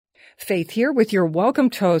Faith here with your welcome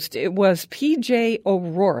toast. It was P.J.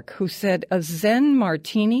 O'Rourke who said a Zen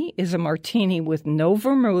martini is a martini with no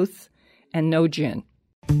vermouth and no gin.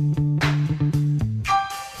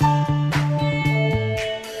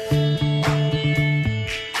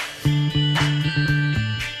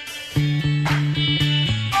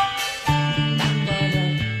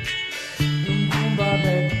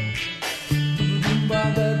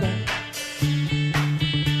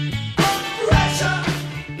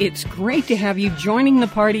 It's great to have you joining the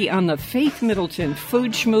party on the Faith Middleton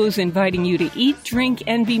Food Schmooze, inviting you to eat, drink,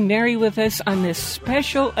 and be merry with us on this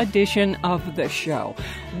special edition of the show.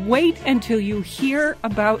 Wait until you hear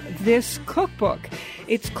about this cookbook.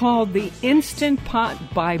 It's called the Instant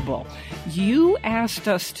Pot Bible. You asked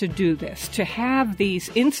us to do this, to have these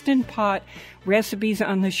Instant Pot recipes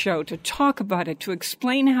on the show, to talk about it, to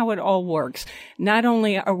explain how it all works. Not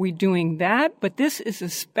only are we doing that, but this is a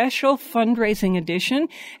special fundraising edition,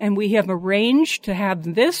 and we have arranged to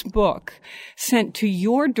have this book sent to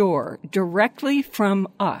your door directly from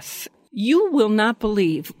us. You will not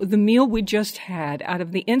believe the meal we just had out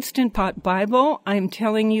of the Instant Pot Bible. I'm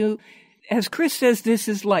telling you, as Chris says, this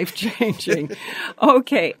is life-changing.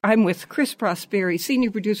 Okay, I'm with Chris Prosperi, senior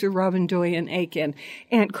producer Robin Doyen-Aiken,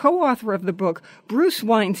 and co-author of the book, Bruce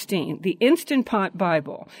Weinstein, The Instant Pot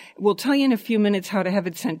Bible. We'll tell you in a few minutes how to have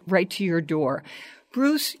it sent right to your door.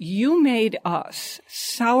 Bruce, you made us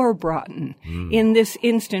sauerbraten in this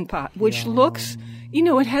Instant Pot, which looks, you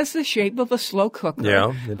know, it has the shape of a slow cooker.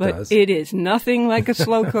 Yeah, it but does. It is nothing like a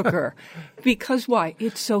slow cooker. Because why?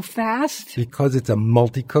 It's so fast? Because it's a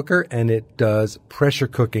multi-cooker and it does pressure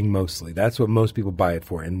cooking mostly. That's what most people buy it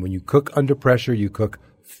for. And when you cook under pressure, you cook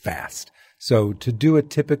fast. So to do a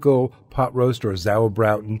typical pot roast or a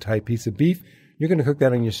sauerbraten type piece of beef, you're going to cook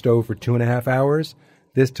that on your stove for 2.5 hours.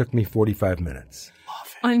 This took me 45 minutes.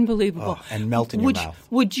 Unbelievable. Oh, and melt in your mouth.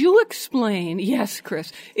 Would you explain, yes,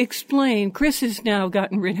 Chris, explain, Chris has now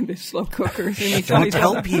gotten rid of his slow cookers. And Don't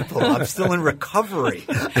tell people, I'm still in recovery.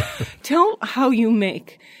 Tell how you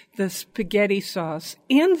make the spaghetti sauce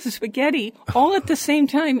and the spaghetti all at the same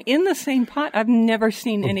time in the same pot. I've never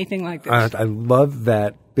seen anything like this. I love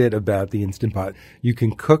that bit about the Instant Pot. You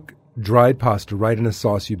can cook dried pasta right in a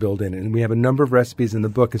sauce you build in it. And we have a number of recipes in the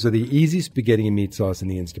book. So the easy spaghetti and meat sauce in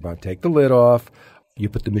the Instant Pot. Take the lid off. You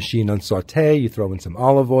put the machine on saute, you throw in some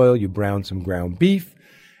olive oil, you brown some ground beef,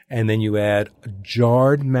 and then you add a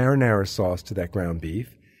jarred marinara sauce to that ground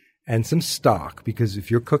beef and some stock, because if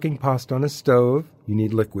you're cooking pasta on a stove, you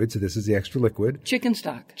need liquid, so this is the extra liquid. Chicken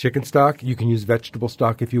stock. Chicken stock. You can use vegetable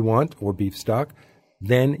stock if you want, or beef stock.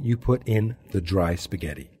 Then you put in the dry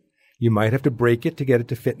spaghetti. You might have to break it to get it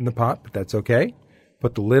to fit in the pot, but that's okay.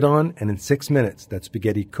 Put the lid on, and in 6 minutes, that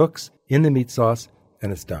spaghetti cooks in the meat sauce,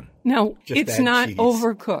 and it's done. Now, it's not cheese.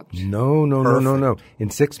 overcooked. No. In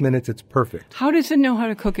 6 minutes, it's perfect. How does it know how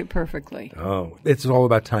to cook it perfectly? Oh, it's all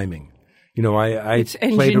about timing. You know, I played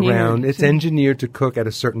engineered. around. It's engineered to cook at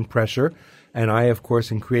a certain pressure. And I, of course,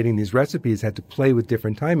 in creating these recipes, had to play with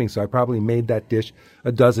different timings. So I probably made that dish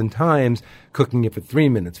a dozen times, cooking it for 3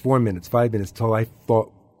 minutes, 4 minutes, 5 minutes, till I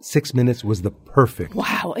thought 6 minutes was the perfect.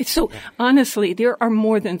 Wow. So honestly, there are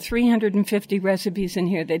more than 350 recipes in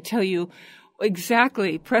here that tell you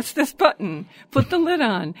exactly, press this button, put the lid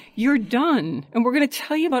on, you're done. And we're going to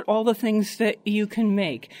tell you about all the things that you can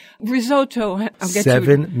make. Risotto, I'll get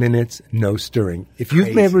 7 minutes, no stirring. If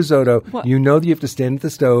you've made risotto, you know that you have to stand at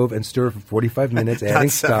the stove and stir for 45 minutes,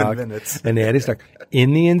 adding stock. And adding stock.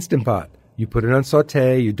 In the Instant Pot, you put it on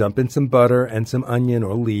saute, you dump in some butter and some onion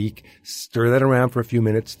or leek, stir that around for a few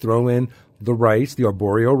minutes, throw in the rice, the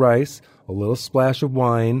arborio rice, a little splash of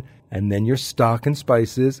wine, and then your stock and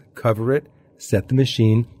spices, cover it, set the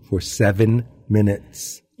machine for 7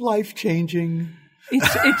 minutes. Life-changing.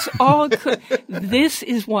 It's all this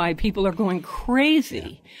is why people are going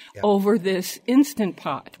crazy over this Instant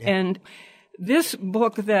Pot. And this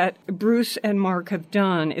book that Bruce and Mark have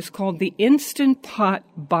done is called The Instant Pot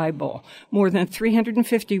Bible, more than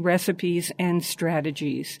 350 recipes and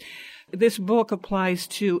strategies. This book applies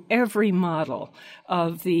to every model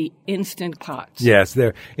of the Instant Pots. Yes,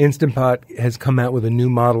 their Instant Pot has come out with a new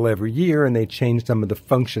model every year, and they change some of the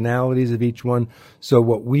functionalities of each one. So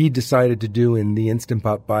what we decided to do in the Instant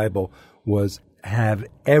Pot Bible was have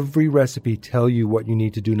every recipe tell you what you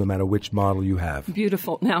need to do no matter which model you have.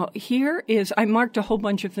 Beautiful. Now, here is, I marked a whole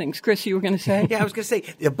bunch of things. Chris, you were going to say? Yeah, I was going to say,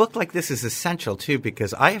 a book like this is essential, too,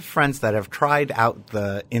 because I have friends that have tried out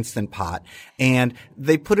the Instant Pot, and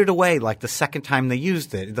they put it away like the second time they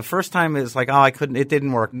used it. The first time it was like, it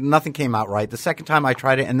didn't work. Nothing came out right. The second time I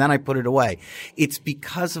tried it, and then I put it away. It's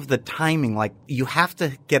because of the timing. Like, you have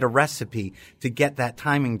to get a recipe to get that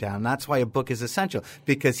timing down. That's why a book is essential,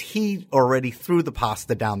 because he already threw the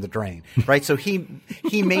pasta down the drain, right? So he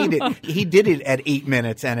made it. He did it at 8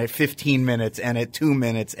 minutes and at 15 minutes and at 2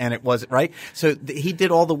 minutes, and it wasn't right. So he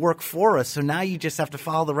did all the work for us. So now you just have to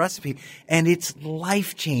follow the recipe, and it's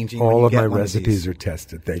life changing. All of my recipes are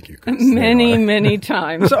tested. Thank you, Chris. Many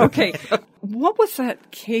times. Okay. What was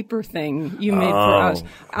that caper thing you made for us?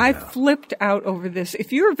 I flipped out over this.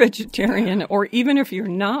 If you're a vegetarian, or even if you're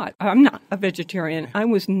not, I'm not a vegetarian, I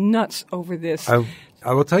was nuts over this.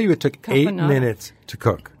 I will tell you, it took 8 minutes to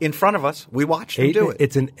cook. In front of us, we watched him do it.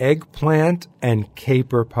 It's an eggplant and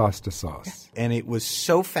caper pasta sauce. And it was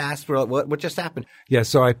so fast. We're like, what just happened? Yeah,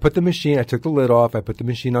 so I took the machine off, I put the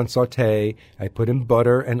machine on saute, I put in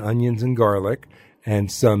butter and onions and garlic,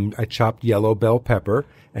 and I chopped yellow bell pepper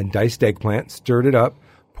and diced eggplant, stirred it up,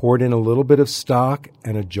 poured in a little bit of stock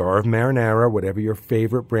and a jar of marinara, whatever your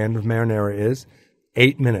favorite brand of marinara is,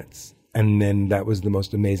 8 minutes. And then that was the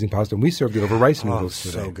most amazing pasta. And we served it over rice noodles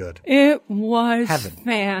today. So good. It was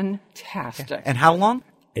fantastic. And how long?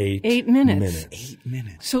 8 minutes. 8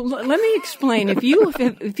 minutes. So let me explain. If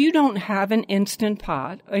you don't have an Instant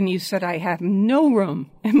Pot, and you said I have no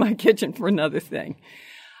room in my kitchen for another thing,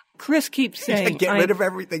 Chris keeps saying, get rid of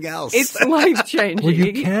everything else. It's life-changing. Well,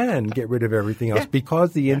 you can get rid of everything else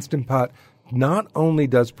because the Instant Pot not only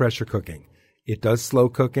does pressure cooking, it does slow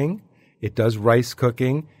cooking, it does rice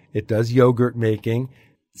cooking, it does yogurt making.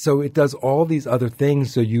 So it does all these other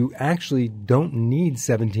things. So you actually don't need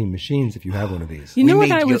 17 machines if you have one of these. You know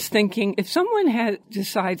what I was thinking? If someone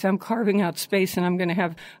decides I'm carving out space and I'm going to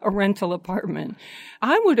have a rental apartment,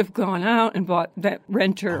 I would have gone out and bought that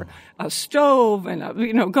renter a stove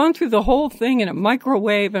and gone through the whole thing and a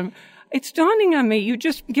microwave. And it's dawning on me, you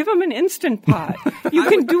just give them an Instant Pot. You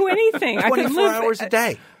can do anything. 24 hours a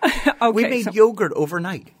day. Okay, we made yogurt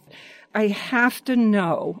overnight. I have to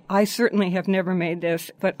know. I certainly have never made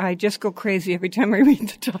this, but I just go crazy every time I read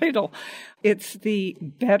the title. It's the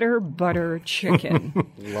Better Butter Chicken.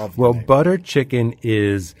 Butter chicken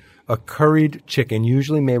is a curried chicken,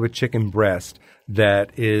 usually made with chicken breast,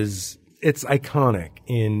 it's iconic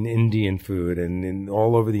in Indian food and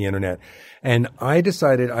all over the internet. And I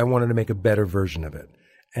decided I wanted to make a better version of it.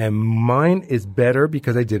 And mine is better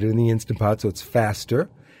because I did it in the Instant Pot, so it's faster,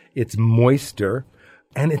 it's moister,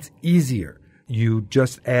 and it's easier. You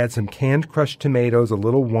just add some canned crushed tomatoes, a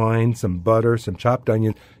little wine, some butter, some chopped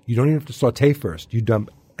onions. You don't even have to saute first. You dump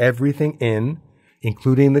everything in,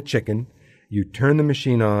 including the chicken. You turn the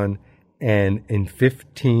machine on, and in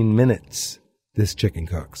 15 minutes, this chicken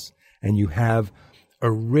cooks. And you have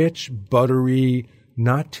a rich, buttery,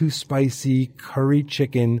 not too spicy curry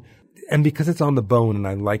chicken. And because it's on the bone, and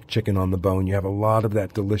I like chicken on the bone, you have a lot of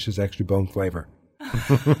that delicious extra bone flavor.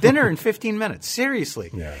 Dinner in 15 minutes.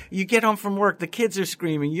 Seriously. Yeah. You get home from work, the kids are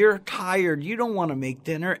screaming, you're tired, you don't want to make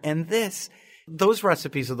dinner, and those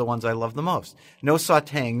recipes are the ones I love the most. No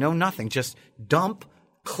sauteing, no nothing. Just dump,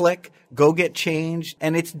 click, go get changed,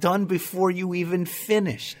 and it's done before you even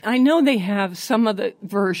finish. I know they have some of the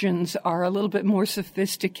versions are a little bit more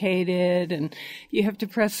sophisticated, and you have to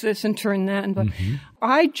press this and turn that. But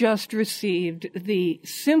I just received the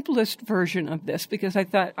simplest version of this because I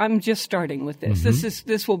thought I'm just starting with this.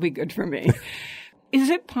 This will be good for me. Is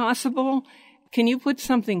it possible? Can you put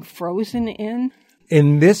something frozen in?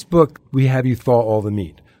 In this book, we have you thaw all the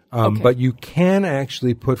meat. But you can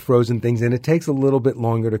actually put frozen things in. It takes a little bit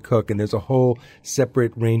longer to cook, and there's a whole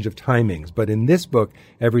separate range of timings. But in this book,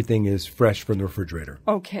 everything is fresh from the refrigerator.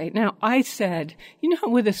 Okay. Now, I said, how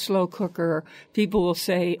with a slow cooker, people will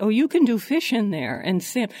say, oh, you can do fish in there and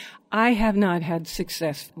Sam. I have not had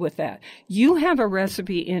success with that. You have a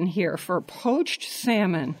recipe in here for poached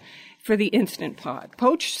salmon for the Instant Pot.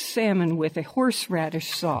 Poached salmon with a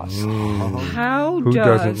horseradish sauce. Who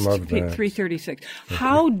doesn't love that? 336.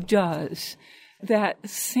 How does that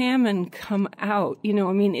salmon come out?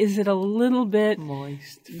 Is it a little bit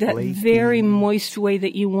moist, that flaky, very moist way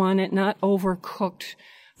that you want it, not overcooked?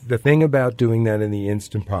 The thing about doing that in the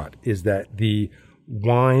Instant Pot is that the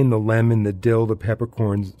wine, the lemon, the dill, the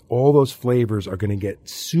peppercorns, all those flavors are going to get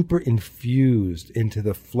super infused into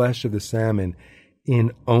the flesh of the salmon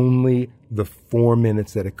in only the 4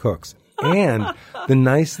 minutes that it cooks. And the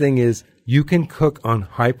nice thing is You can cook on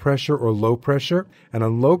high pressure or low pressure, and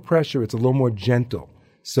on low pressure, it's a little more gentle.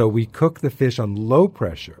 So we cook the fish on low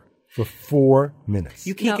pressure for 4 minutes.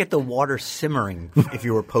 You can't get the water simmering if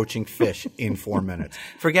you were poaching fish in 4 minutes.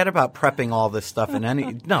 Forget about prepping all this stuff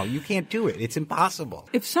no, you can't do it. It's impossible.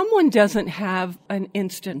 If someone doesn't have an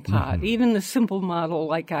Instant Pot, even the simple model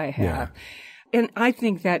like I have, and I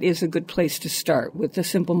think that is a good place to start with the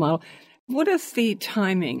simple model. What is the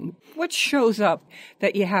timing? What shows up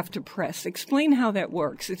that you have to press? Explain how that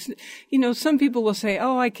works. It's, some people will say,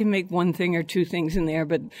 I can make one thing or two things in there,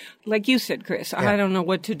 but like you said, Chris, I don't know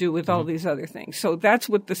what to do with all these other things. So that's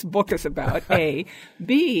what this book is about, A.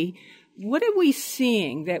 B, what are we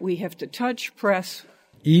seeing that we have to touch, press?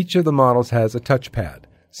 Each of the models has a touchpad.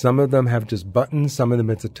 Some of them have just buttons. Some of them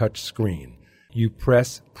it's a touch screen. You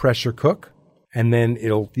press pressure cook, and then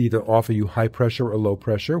it'll either offer you high pressure or low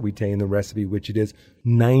pressure. We tell you in the recipe which it is.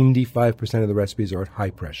 95% of the recipes are at high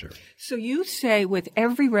pressure. So you say with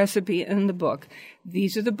every recipe in the book,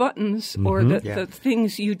 these are the buttons or the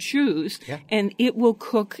things you choose, and it will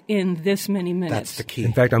cook in this many minutes. That's the key.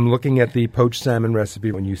 In fact, I'm looking at the poached salmon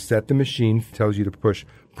recipe. When you set the machine, it tells you to push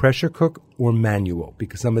pressure cook or manual,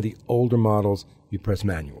 because some of the older models, you press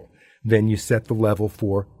manual. Then you set the level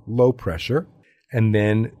for low pressure. And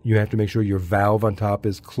then you have to make sure your valve on top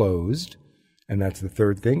is closed. And that's the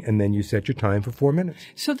third thing. And then you set your time for 4 minutes.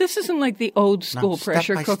 So this isn't like the old school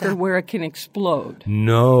pressure cooker where it can explode.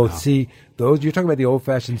 No. See, those you're talking about the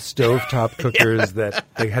old-fashioned stovetop cookers that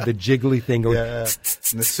they had the jiggly thing going. And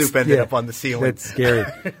the soup ended up on the ceiling. That's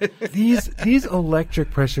scary. These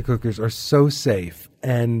electric pressure cookers are so safe.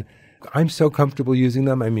 And I'm so comfortable using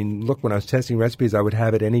them. I mean, look, when I was testing recipes, I would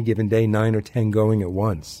have at any given day 9 or 10 going at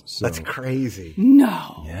once. So. That's crazy.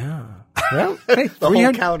 No. Yeah. Well, hey, the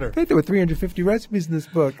whole counter. I think there were 350 recipes in this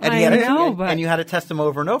book. And you had to test them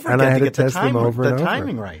over and over and again I had to get test them over and the over.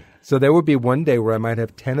 timing right. So there would be one day where I might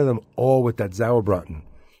have 10 of them all with that Sauerbraten.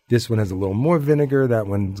 This one has a little more vinegar. That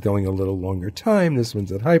one's going a little longer time. This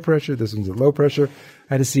one's at high pressure. This one's at low pressure.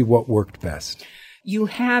 I had to see what worked best. You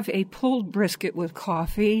have a pulled brisket with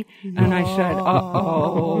coffee. And I said,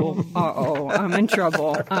 I'm in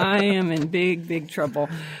trouble. I am in big, big trouble.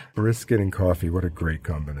 Brisket and coffee, what a great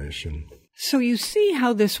combination. So you see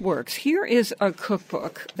how this works. Here is a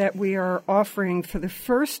cookbook that we are offering for the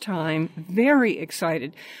first time. Very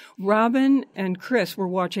excited. Robin and Chris were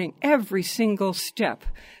watching every single step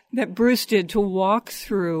that Bruce did to walk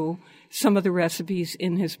through some of the recipes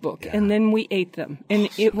in his book. Yeah. And then we ate them. And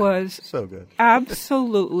it was so good.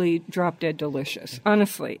 Absolutely drop dead delicious.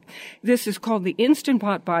 Honestly. This is called the Instant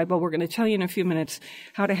Pot Bible. We're going to tell you in a few minutes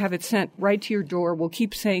how to have it sent right to your door. We'll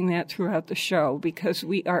keep saying that throughout the show because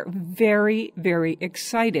we are very, very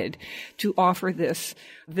excited to offer this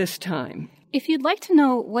time. If you'd like to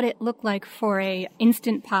know what it looked like for a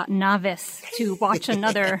Instant Pot novice to watch an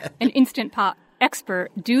Instant Pot expert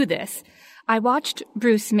do this, I watched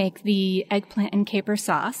Bruce make the eggplant and caper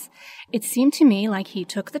sauce. It seemed to me like he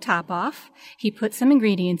took the top off, he put some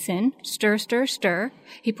ingredients in, stir, stir, stir.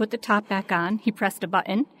 He put the top back on, he pressed a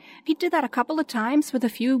button. He did that a couple of times with a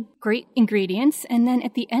few great ingredients, and then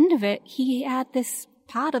at the end of it, he had this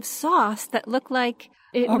pot of sauce that looked like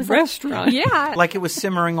it was a restaurant. Yeah. Like it was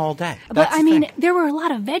simmering all day. But I mean, there were a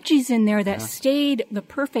lot of veggies in there that stayed the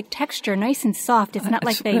perfect texture, nice and soft. It's not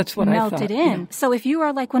like they melted in. Yeah. So if you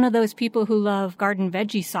are like one of those people who love garden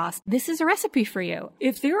veggie sauce, this is a recipe for you.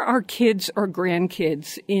 If there are kids or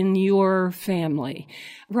grandkids in your family,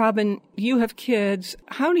 Robin, you have kids.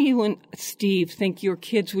 How do you and Steve think your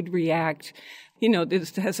kids would react? You know,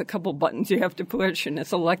 this has a couple buttons you have to push, and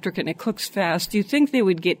it's electric, and it cooks fast. Do you think they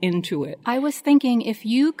would get into it? I was thinking if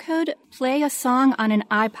you could play a song on an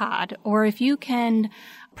iPod, or if you can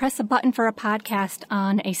press a button for a podcast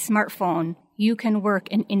on a smartphone, you can work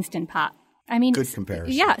an Instant Pot. I mean, good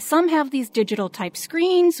comparison. Yeah, some have these digital type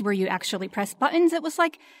screens where you actually press buttons. It was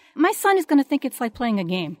like, my son is going to think it's like playing a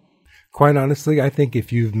game. Quite honestly, I think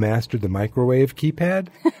if you've mastered the microwave keypad,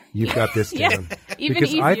 you've got this down. Even because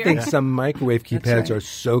easier. I think some microwave keypads are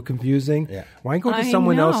so confusing. Yeah. When I go to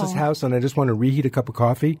someone else's house and I just want to reheat a cup of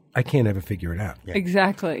coffee, I can't ever figure it out. Yeah.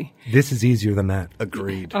 Exactly. This is easier than that.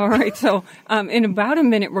 Agreed. All right. So in about a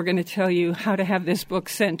minute, we're going to tell you how to have this book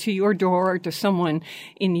sent to your door or to someone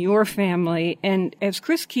in your family. And as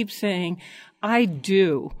Chris keeps saying, I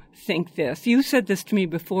do think this. You said this to me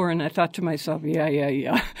before, and I thought to myself,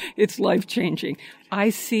 yeah. It's life-changing. I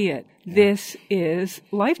see it. This is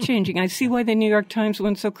life-changing. I see why the New York Times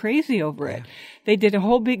went so crazy over it. They did a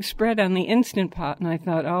whole big spread on the Instant Pot, and I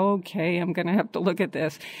thought, okay, I'm going to have to look at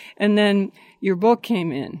this. And then your book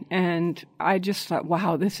came in, and I just thought,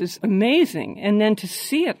 wow, this is amazing. And then to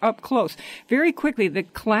see it up close, very quickly, the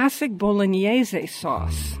classic bolognese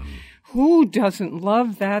sauce. Who doesn't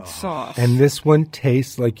love that sauce? And this one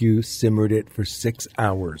tastes like you simmered it for 6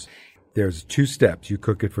 hours. There's 2 steps. You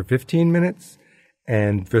cook it for 15 minutes,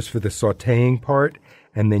 and just for the sautéing part,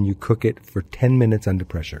 and then you cook it for 10 minutes under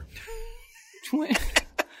pressure.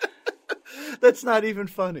 That's not even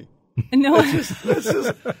funny. No. This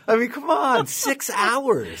is, I mean, come on, 6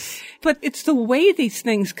 hours. But it's the way these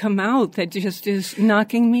things come out that just is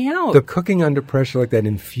knocking me out. The cooking under pressure like that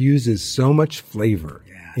infuses so much flavor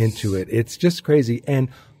into it. It's just crazy. And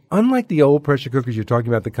unlike the old pressure cookers you're talking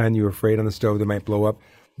about, the kind you were afraid on the stove that might blow up,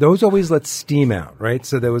 those always let steam out, right?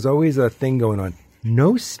 So there was always a thing going on.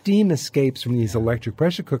 No steam escapes from these electric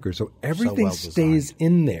pressure cookers, so everything stays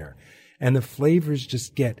in there. And the flavors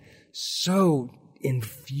just get so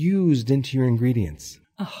infused into your ingredients.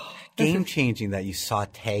 Oh, game-changing that you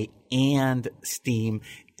saute and steam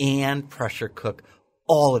and pressure cook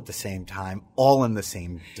all at the same time, all in the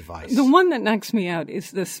same device. The one that knocks me out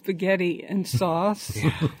is the spaghetti and sauce.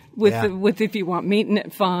 With if you want meat in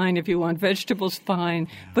it, fine. If you want vegetables, fine.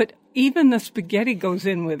 But even the spaghetti goes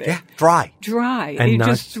in with it. Yeah, dry. And you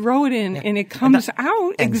just throw it in, and it comes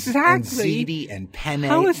out exactly. And ziti and penne.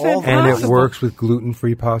 How is that possible? And it works with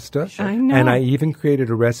gluten-free pasta. Sure. I know. And I even created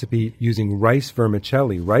a recipe using rice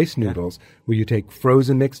vermicelli, rice noodles, where you take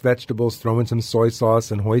frozen mixed vegetables, throw in some soy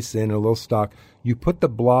sauce, and hoisin, a little stock. You put the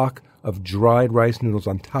block of dried rice noodles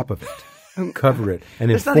on top of it. Cover it. And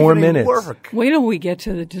in 4 minutes. Wait till we get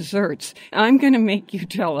to the desserts. I'm going to make you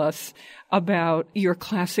tell us about your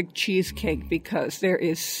classic cheesecake, because there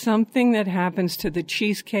is something that happens to the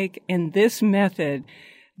cheesecake in this method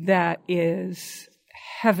that is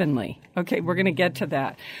heavenly. Okay, we're going to get to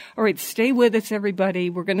that. All right, stay with us, everybody.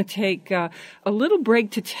 We're going to take a little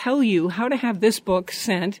break to tell you how to have this book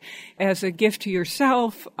sent as a gift to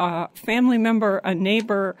yourself, a family member, a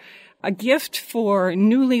neighbor, a gift for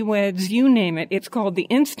newlyweds, you name it. It's called the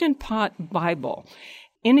Instant Pot Bible.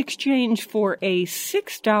 In exchange for a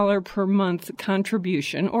 $6 per month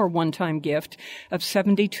contribution or one-time gift of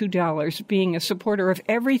 $72, being a supporter of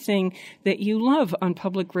everything that you love on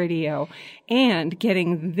public radio, and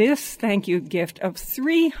getting this thank you gift of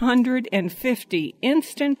 350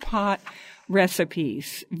 Instant Pot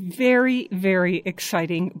recipes. Very, very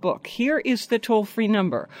exciting book. Here is the toll-free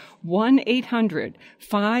number,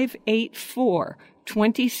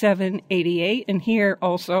 1-800-584-2788. And here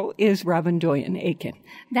also is Robin Doyen-Aiken.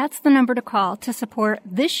 That's the number to call to support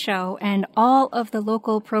this show and all of the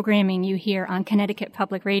local programming you hear on Connecticut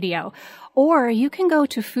Public Radio. Or you can go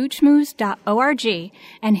to foodschmooze.org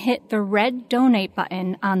and hit the red donate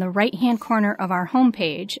button on the right-hand corner of our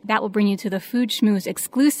homepage. That will bring you to the Food Schmooze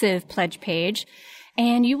exclusive pledge page,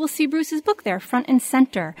 and you will see Bruce's book there, front and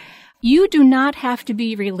center. You do not have to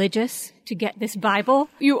be religious to get this Bible.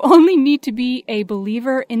 You only need to be a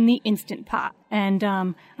believer in the Instant Pot. And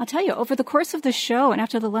I'll tell you, over the course of the show and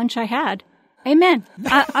after the lunch I had, amen.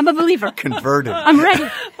 I'm a believer. Converted. I'm ready.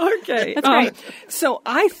 Okay. That's right. So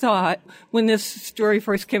I thought when this story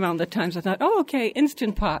first came out in the Times, I thought, okay,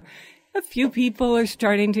 Instant Pot. A few people are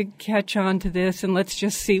starting to catch on to this, and let's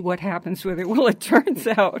just see what happens with it. Well, it turns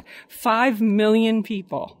out 5 million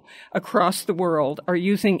people across the world are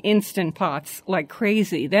using Instant Pots like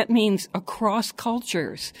crazy. That means across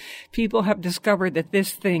cultures. People have discovered that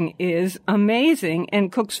this thing is amazing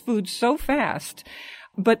and cooks food so fast.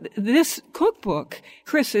 But this cookbook,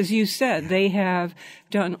 Chris, as you said, they have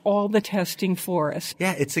done all the testing for us.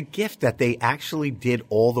 Yeah, it's a gift that they actually did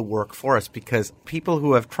all the work for us, because people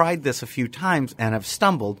who have tried this a few times and have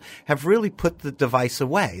stumbled have really put the device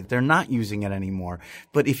away. They're not using it anymore.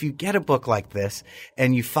 But if you get a book like this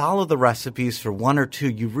and you follow the recipes for 1 or 2,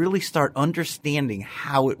 you really start understanding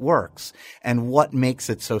how it works and what makes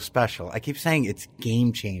it so special. I keep saying it's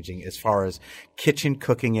game-changing as far as kitchen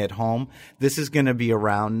cooking at home. This is going to be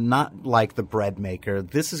around, not like the bread maker.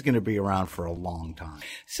 This is going to be around for a long time.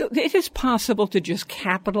 So it is possible to just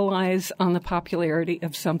capitalize on the popularity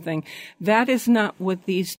of something. That is not what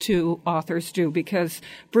these two authors do, because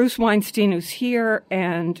Bruce Weinstein, who's here,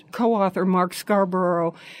 and co-author Mark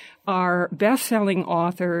Scarborough are best-selling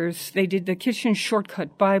authors. They did the Kitchen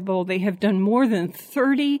Shortcut Bible. They have done more than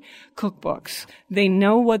 30 cookbooks. They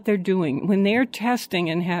know what they're doing. When they're testing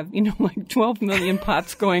and have, like 12 million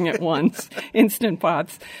pots going at once, Instant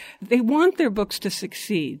Pots, they want their books to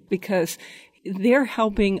succeed because they're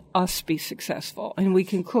helping us be successful. And we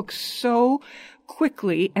can cook so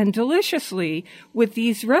quickly and deliciously with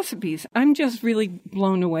these recipes. I'm just really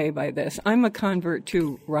blown away by this. I'm a convert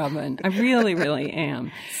to Robin. I really, really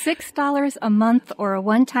am. $6 a month or a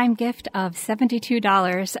one-time gift of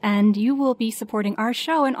 $72, and you will be supporting our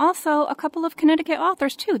show and also a couple of Connecticut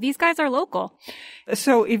authors, too. These guys are local.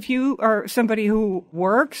 So if you are somebody who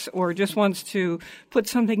works or just wants to put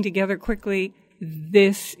something together quickly,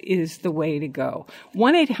 this is the way to go.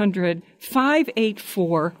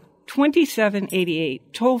 1-800-584-2788,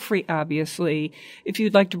 toll free, obviously. If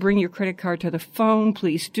you'd like to bring your credit card to the phone,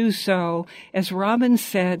 please do so. As Robin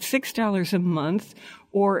said, $6 a month,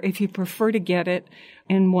 or if you prefer to get it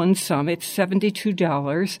in one sum, it's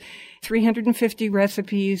 $72. 350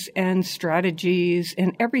 recipes and strategies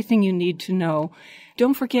and everything you need to know.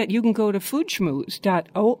 Don't forget, you can go to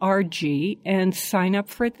foodschmooze.org and sign up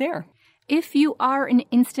for it there. If you are an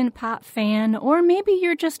Instant Pot fan, or maybe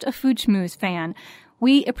you're just a Food Schmooze fan,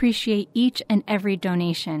 we appreciate each and every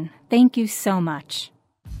donation. Thank you so much.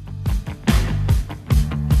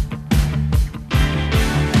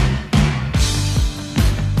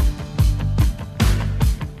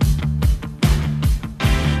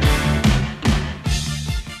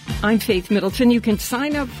 I'm Faith Middleton. You can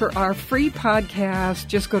sign up for our free podcast.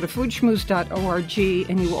 Just go to foodschmooze.org,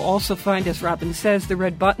 and you will also find, as Robin says, the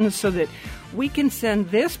red button so that we can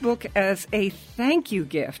send this book as a thank you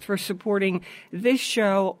gift for supporting this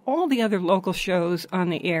show, all the other local shows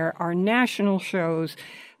on the air, our national shows.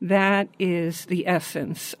 That is the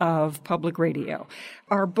essence of public radio.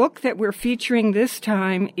 Our book that we're featuring this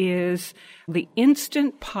time is the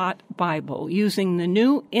Instant Pot Bible, using the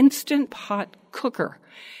new Instant Pot cooker.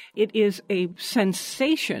 It is a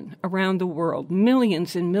sensation around the world.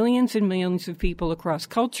 Millions and millions and millions of people across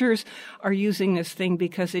cultures are using this thing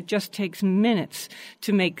because it just takes minutes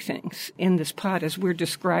to make things in this pot, as we're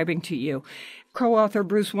describing to you. Co-author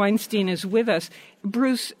Bruce Weinstein is with us.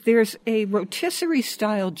 Bruce, there's a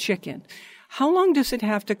rotisserie-style chicken. How long does it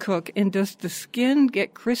have to cook, and does the skin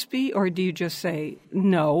get crispy, or do you just say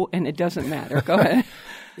no and it doesn't matter? Go ahead.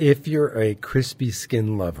 If you're a crispy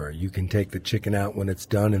skin lover, you can take the chicken out when it's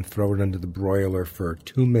done and throw it under the broiler for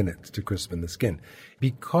 2 minutes to crispen the skin.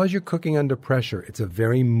 Because you're cooking under pressure, it's a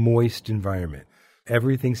very moist environment.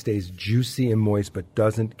 Everything stays juicy and moist but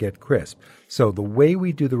doesn't get crisp. So the way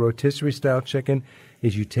we do the rotisserie-style chicken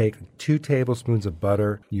is you take 2 tablespoons of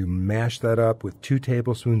butter, you mash that up with 2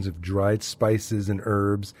 tablespoons of dried spices and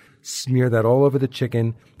herbs, smear that all over the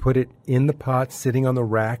chicken, put it in the pot sitting on the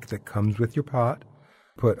rack that comes with your pot.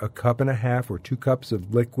 Put 1.5 cups or 2 cups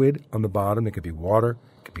of liquid on the bottom. It could be water,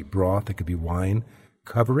 it could be broth, it could be wine.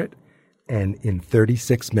 Cover it, and in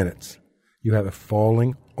 36 minutes, you have a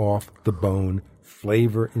falling off the bone,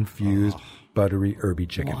 flavor-infused, buttery, herby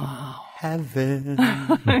chicken. Wow. Heaven.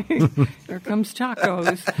 Here comes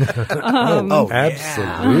tacos.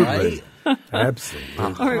 Absolutely. Yeah, right? Absolutely.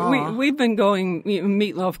 All right, we've been going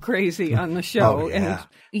meatloaf crazy on the show, and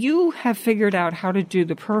you have figured out how to do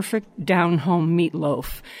the perfect down-home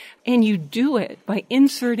meatloaf, and you do it by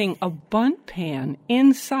inserting a bundt pan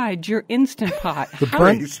inside your Instant Pot.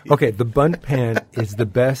 The bundt pan is the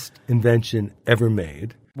best invention ever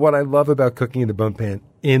made. What I love about cooking in the bundt pan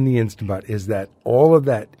in the Instant Pot is that all of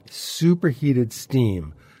that superheated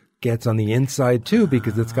steam gets on the inside too,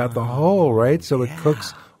 because it's got the hole, right? So it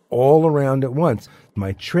cooks all around at once.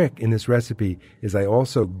 My trick in this recipe is I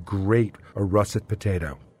also grate a russet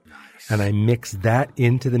potato. Nice. And I mix that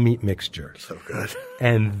into the meat mixture. So good.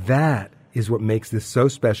 And that is what makes this so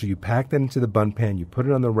special. You pack that into the bundt pan, you put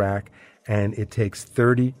it on the rack, and it takes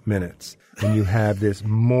 30 minutes. And you have this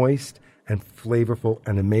moist and flavorful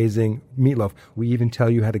and amazing meatloaf. We even tell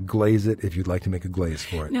you how to glaze it if you'd like to make a glaze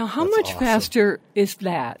for it. Now, how much faster is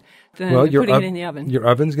that than Well, putting it in the oven? Your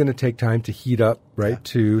oven's going to take time to heat up, right,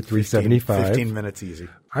 to 375. 15 minutes easy.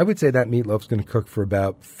 I would say that meatloaf's going to cook for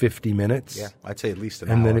about 50 minutes. Yeah, I'd say at least an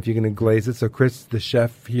hour. And then if you're going to glaze it, so Chris, the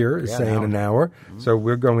chef here, is saying an hour. Mm-hmm. So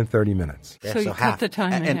we're going 30 minutes. Yeah, so you cut the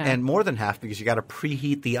time in half. And more than half, because you got to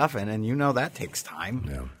preheat the oven, and you know that takes time.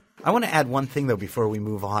 Yeah. I want to add one thing, though, before we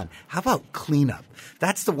move on. How about cleanup?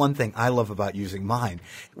 That's the one thing I love about using mine.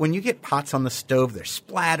 When you get pots on the stove, they're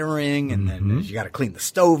splattering, and then you got to clean the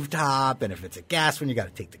stove top, and if it's a gas one, you got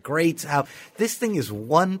to take the grates out. This thing is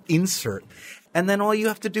one insert, and then all you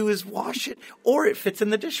have to do is wash it, or it fits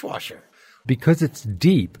in the dishwasher. Because it's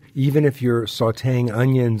deep, even if you're sautéing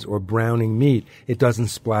onions or browning meat, it doesn't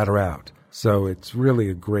splatter out. So it's really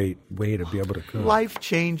a great way to be able to cook.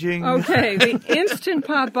 Life-changing. Okay, the Instant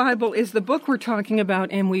Pot Bible is the book we're talking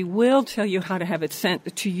about, and we will tell you how to have it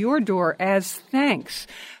sent to your door as thanks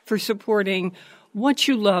for supporting what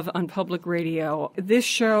you love on public radio. This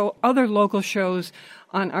show, other local shows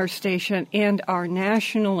on our station, and our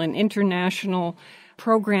national and international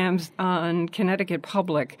programs on Connecticut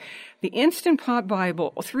Public. The Instant Pot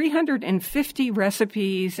Bible, 350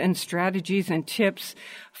 recipes and strategies and tips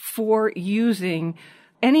for using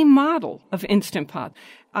any model of Instant Pot.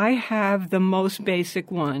 I have the most basic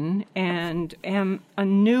one and am a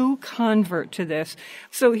new convert to this.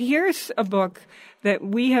 So here's a book that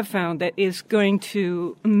we have found that is going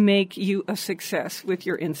to make you a success with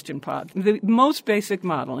your Instant Pot. The most basic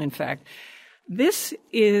model, in fact. This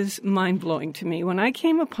is mind-blowing to me. When I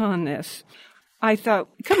came upon this, I thought,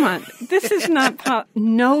 come on, this is not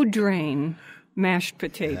no-drain mashed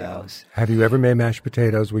potatoes. Have you ever made mashed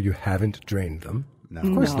potatoes where you haven't drained them? No.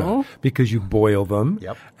 Of course No. not. Because you boil them,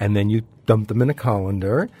 Yep. and then you dump them in a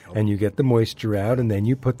colander, and you get the moisture out, and then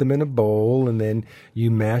you put them in a bowl, and then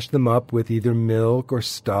you mash them up with either milk or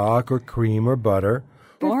stock or cream or butter.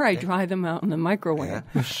 Or I dry them out in the microwave.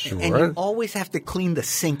 Sure. And you always have to clean the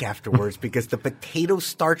sink afterwards because the potato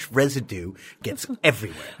starch residue gets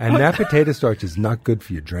everywhere. And that potato starch is not good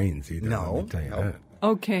for your drains either. No. Let me tell you that.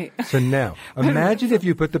 Okay. So now, imagine if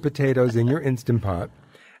you put the potatoes in your Instant Pot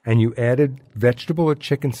and you added vegetable or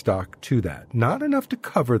chicken stock to that. Not enough to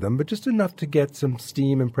cover them, but just enough to get some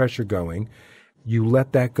steam and pressure going. You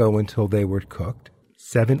let that go until they were cooked,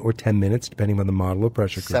 7 or 10 minutes, depending on the model of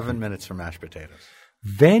pressure cooking. 7 minutes for mashed potatoes.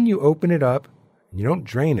 Then you open it up, and you don't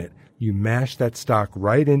drain it. You mash that stock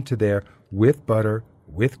right into there with butter,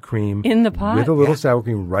 with cream. In the pot? With a little sour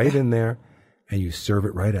cream right in there, and you serve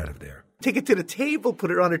it right out of there. Take it to the table, put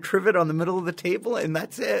it on a trivet on the middle of the table, and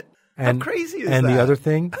that's it. How crazy is that? And the other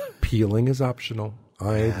thing, peeling is optional.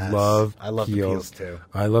 I love the peels, too.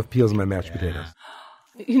 I love peels in my mashed potatoes.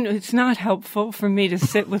 You know, it's not helpful for me to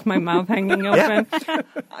sit with my mouth hanging open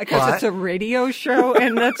because it's a radio show,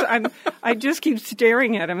 and I just keep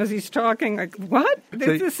staring at him as he's talking. Like, what?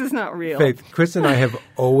 This is not real. Faith, Chris and I have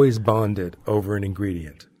always bonded over an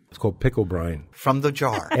ingredient. It's called pickle brine. From the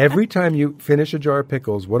jar. Every time you finish a jar of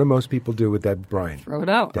pickles, what do most people do with that brine? Throw it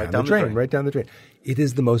out. Down Right the down the drain, drain. right down the drain. It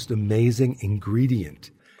is the most amazing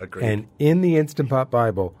ingredient. Agreed. And in the Instant Pot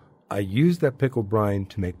Bible, I use that pickle brine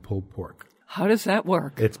to make pulled pork. How does that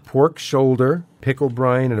work? It's pork shoulder, pickle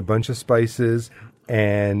brine, and a bunch of spices,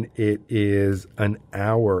 and it is an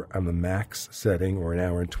hour on the max setting or an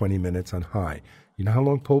hour and 20 minutes on high. You know how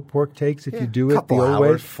long pulled pork takes if you do it the Couple old way?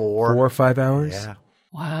 hours, 4 or 5 hours? Yeah.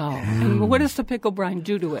 Wow. And what does the pickle brine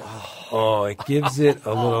do to it? Oh, it gives it a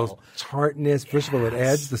little tartness. First of all, it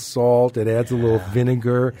adds the salt. It adds a little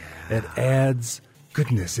vinegar. It adds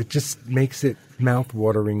goodness. It just makes it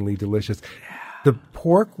mouth-wateringly delicious. The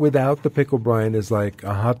pork without the pickle brine is like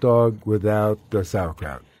a hot dog without the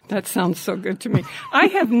sauerkraut. That sounds so good to me. I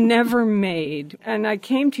have never made, and I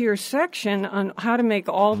came to your section on how to make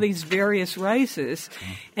all these various rices,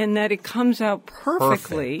 and that it comes out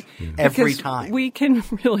perfectly. Every because time. we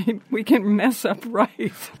can mess up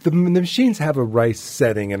rice. The machines have a rice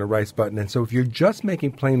setting and a rice button, and so if you're just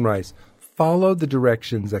making plain rice, follow the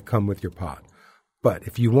directions that come with your pot. But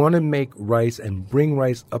if you want to make rice and bring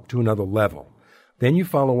rice up to another level, then you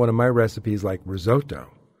follow one of my recipes like risotto,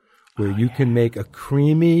 where you can make a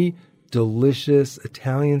creamy, delicious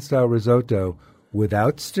Italian-style risotto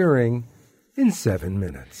without stirring in 7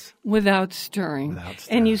 minutes. Without stirring.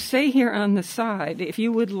 And you say here on the side, if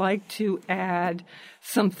you would like to add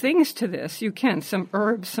some things to this, you can. Some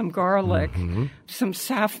herbs, some garlic, some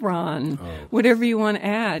saffron, whatever you want to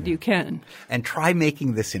add, you can. And try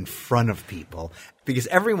making this in front of people. Because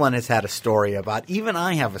everyone has had a story about, even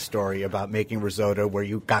I have a story about making risotto where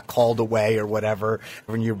you got called away or whatever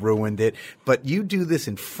when you ruined it. But you do this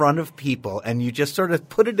in front of people and you just sort of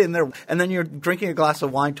put it in there and then you're drinking a glass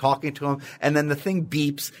of wine, talking to them, and then the thing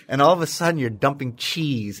beeps and all of a sudden you're dumping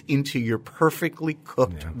cheese into your perfectly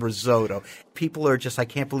cooked risotto. People are just, I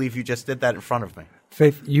can't believe you just did that in front of me.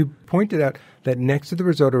 Faith, you pointed out that next to the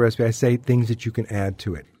risotto recipe, I say things that you can add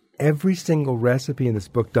to it. Every single recipe in this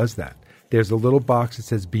book does that. There's a little box that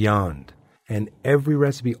says Beyond, and every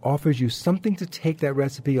recipe offers you something to take that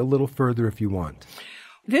recipe a little further if you want.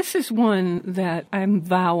 This is one that I'm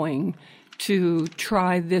vowing to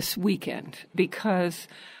try this weekend because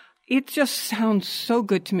It just sounds so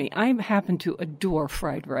good to me. I happen to adore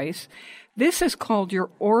fried rice. This is called your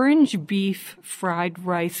orange beef fried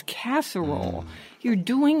rice casserole. You're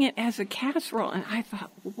doing it as a casserole. And I thought,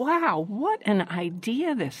 wow, what an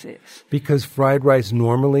idea this is. Because fried rice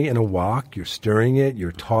normally in a wok, you're stirring it,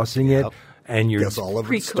 you're tossing it, and you're Gets all over the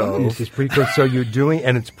Pre-cooked. stove. It's pre-cooked. So you're doing,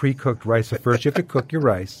 and it's pre-cooked rice. So first you have to cook your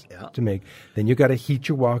rice to make. Then you got to heat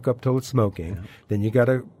your wok up till it's smoking. Then you got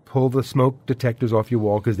to pull the smoke detectors off your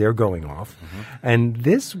wall because they're going off. And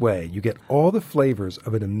this way you get all the flavors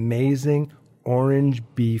of an amazing orange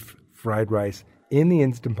beef fried rice in the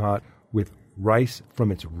Instant Pot with rice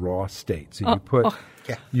from its raw state. So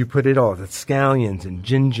you put it all, the scallions and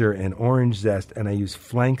ginger and orange zest, and I use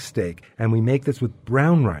flank steak. And we make this with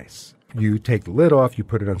brown rice. You take the lid off, you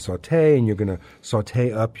put it on saute, and you're going to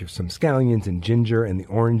saute up some scallions and ginger and the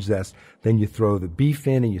orange zest. Then you throw the beef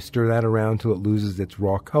in and you stir that around till it loses its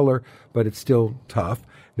raw color, but it's still tough.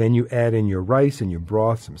 Then you add in your rice and your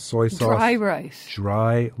broth, some soy sauce. Dry rice.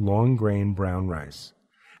 Dry, long grain brown rice.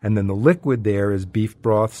 And then the liquid there is beef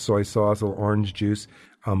broth, soy sauce, a little orange juice,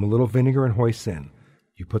 a little vinegar and hoisin.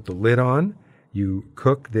 You put the lid on, you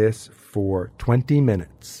cook this for 20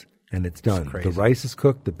 minutes. And it's done. The rice is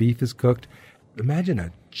cooked. The beef is cooked. Imagine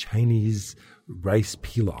a Chinese rice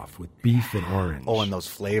pilaf with beef and orange. Oh, and those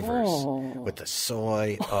flavors with the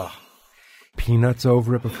soy. Oh. Peanuts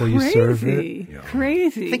over it before you serve it. Yeah.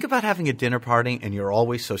 Crazy. Think about having a dinner party and you're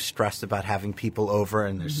always so stressed about having people over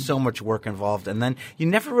and there's so much work involved and then you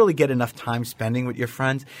never really get enough time spending with your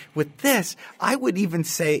friends. With this, I would even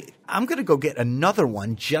say, I'm going to go get another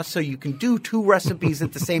one just so you can do 2 recipes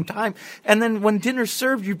at the same time. And then when dinner's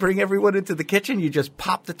served, you bring everyone into the kitchen, you just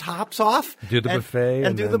pop the tops off. Do the buffet.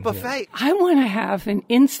 And do the buffet. I want to have an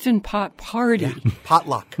Instant Pot party. Yeah.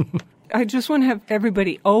 Potluck. I just want to have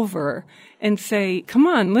everybody over and say, come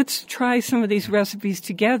on, let's try some of these recipes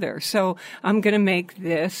together. So I'm going to make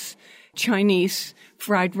this Chinese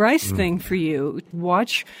fried rice thing for you.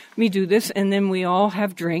 Watch me do this, and then we all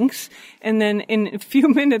have drinks. And then in a few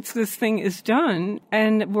minutes, this thing is done,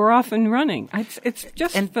 and we're off and running. It's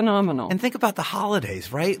just phenomenal. And think about the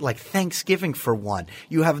holidays, right? Like Thanksgiving for one.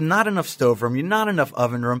 You have not enough stove room. You're not enough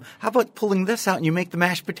oven room. How about pulling this out and you make the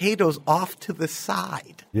mashed potatoes off to the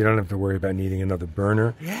side? You don't have to worry about needing another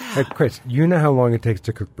burner. Yeah. Hey, Chris, you know how long it takes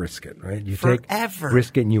to cook brisket, right? You Forever. take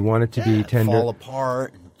brisket and you want it to be tender. Fall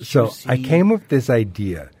apart. So Juicy. I came with this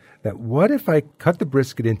idea that what if I cut the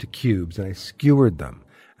brisket into cubes and I skewered them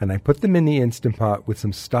and I put them in the Instant Pot with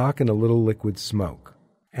some stock and a little liquid smoke.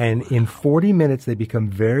 And in 40 minutes, they become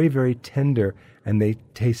very, very tender and they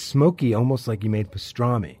taste smoky, almost like you made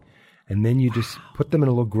pastrami. And then you just put them in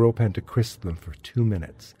a little grill pan to crisp them for 2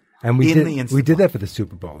 minutes. And we did that for the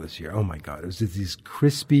Super Bowl this year. Oh my God. It was just these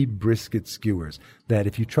crispy brisket skewers that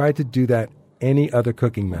if you tried to do that any other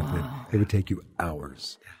cooking method, it would take you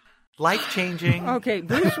hours. Life-changing. Okay,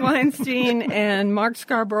 Bruce Weinstein and Mark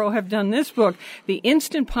Scarborough have done this book, The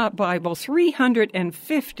Instant Pot Bible,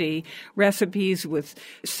 350 recipes with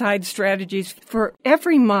side strategies for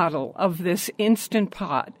every model of this Instant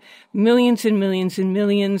Pot. Millions and millions and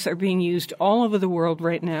millions are being used all over the world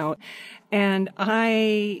right now. And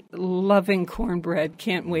I, loving cornbread,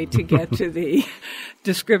 can't wait to get to the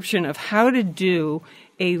description of how to do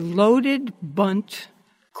a loaded bunt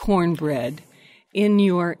cornbread in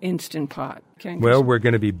your Instant Pot. Okay, well, we're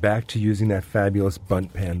going to be back to using that fabulous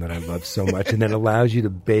bunt pan that I love so much, and that allows you to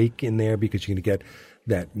bake in there because you're going to get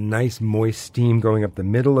that nice moist steam going up the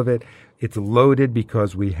middle of it. It's loaded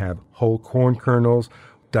because we have whole corn kernels,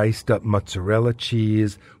 diced up mozzarella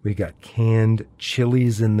cheese, we got canned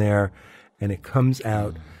chilies in there, and it comes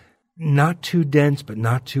out not too dense but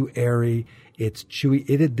not too airy. It's chewy.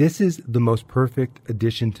 This is the most perfect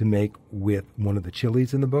addition to make with one of the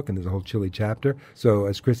chilies in the book, and there's a whole chili chapter. So,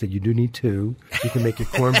 as Chris said, you do need 2. You can make your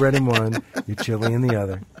cornbread in one, your chili in the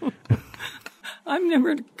other. I'm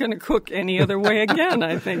never going to cook any other way again,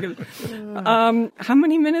 I think. How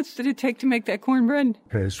many minutes did it take to make that cornbread?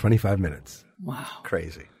 It was 25 minutes. Wow.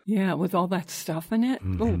 Crazy. Yeah, with all that stuff in it.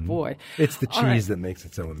 Mm-hmm. Oh, boy. It's the cheese that makes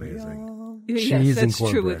it so amazing. Yes, cheese that's and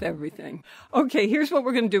true with everything. Okay, here's what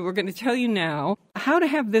we're going to do. We're going to tell you now how to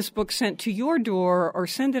have this book sent to your door or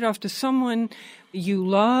send it off to someone you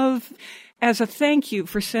love as a thank you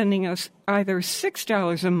for sending us either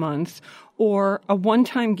 $6 a month or a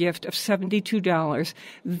one-time gift of $72.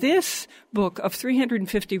 This book of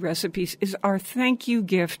 350 recipes is our thank you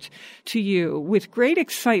gift to you with great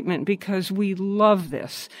excitement because we love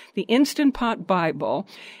this. The Instant Pot Bible,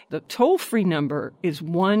 the toll-free number is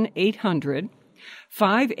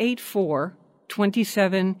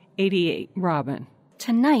 1-800-584-2788. Robin.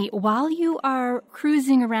 tonight, while you are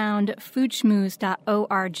cruising around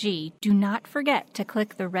foodschmooze.org, do not forget to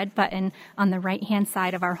click the red button on the right-hand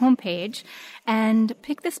side of our homepage and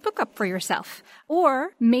pick this book up for yourself.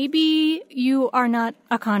 Or maybe you are not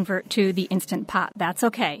a convert to the Instant Pot. That's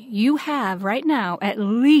okay. You have right now at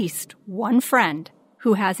least one friend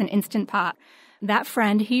who has an Instant Pot. That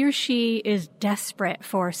friend, he or she is desperate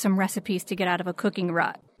for some recipes to get out of a cooking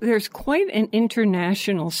rut. There's quite an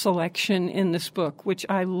international selection in this book, which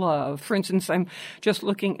I love. For instance, I'm just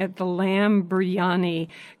looking at the lamb biryani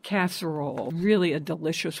casserole, really a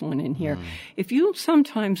delicious one in here. If you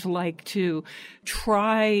sometimes like to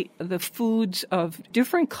try the foods of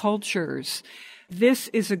different cultures, this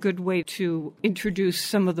is a good way to introduce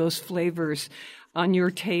some of those flavors on your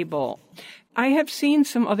table. I have seen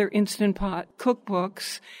some other Instant Pot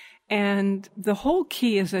cookbooks, and the whole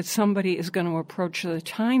key is that somebody is going to approach the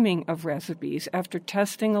timing of recipes after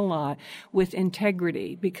testing a lot with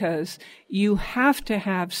integrity, because you have to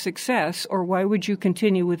have success, or why would you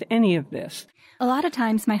continue with any of this? A lot of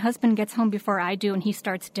times my husband gets home before I do and he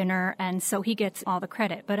starts dinner, and so he gets all the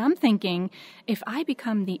credit. But I'm thinking, if I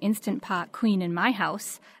become the Instant Pot queen in my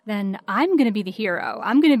house, then I'm going to be the hero.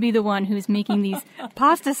 I'm going to be the one who's making these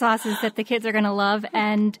pasta sauces that the kids are going to love,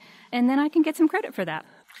 and then I can get some credit for that.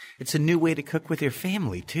 It's a new way to cook with your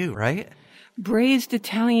family, too, right? Braised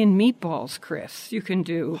Italian meatballs, Chris, you can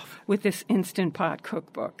do with this Instant Pot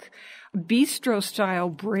cookbook. Bistro-style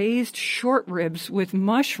braised short ribs with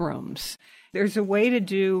mushrooms. There's a way to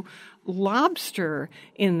do lobster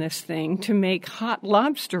in this thing to make hot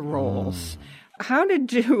lobster rolls. How to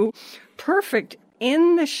do perfect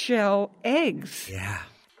in-the-shell eggs. Yeah.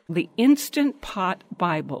 The Instant Pot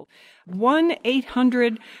Bible.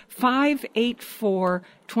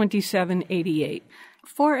 1-800-584-2788.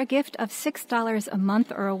 For a gift of $6 a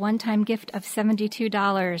month or a one-time gift of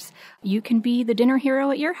 $72, you can be the dinner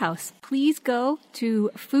hero at your house. Please go to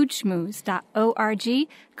foodschmooze.org,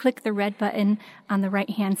 click the red button on the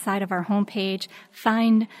right-hand side of our homepage,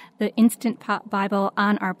 find the Instant Pot Bible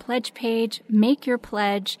on our pledge page, make your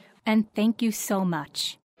pledge, and thank you so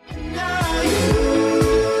much.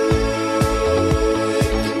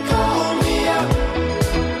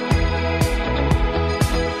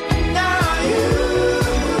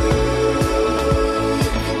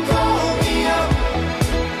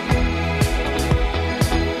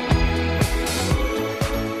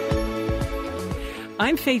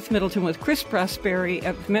 I'm Faith Middleton with Chris Prosperi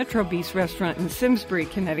at Metro Beast Restaurant in Simsbury,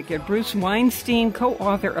 Connecticut. Bruce Weinstein,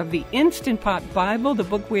 co-author of the Instant Pot Bible, the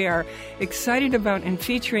book we are excited about and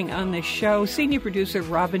featuring on this show. Senior producer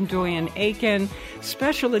Robin Doyen-Aiken.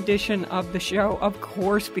 Special edition of the show, of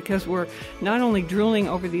course, because we're not only drooling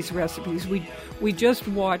over these recipes, we just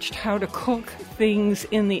watched how to cook things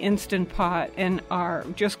in the Instant Pot and are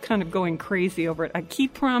just kind of going crazy over it. I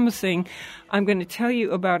keep promising I'm going to tell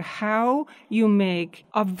you about how you make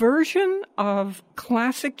a version of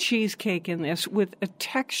classic cheesecake in this with a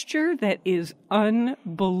texture that is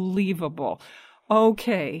unbelievable.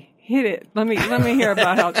 Okay, hit it. Let me hear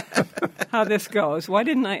about how this goes. Why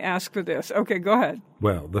didn't I ask for this? Okay, go ahead.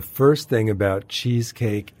 Well, the first thing about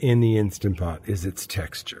cheesecake in the Instant Pot is its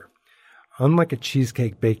texture. Unlike a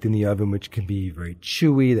cheesecake baked in the oven, which can be very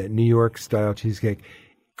chewy, that New York-style cheesecake,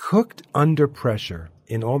 cooked under pressure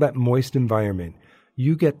in all that moist environment,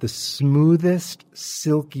 you get the smoothest,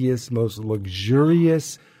 silkiest, most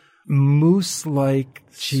luxurious, mousse-like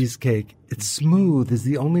cheesecake. It's smooth is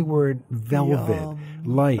the only word, velvet,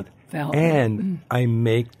 light. Velvet. And I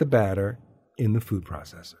make the batter in the food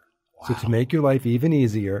processor. Wow. So to make your life even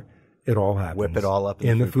easier, it all happens. Whip it all up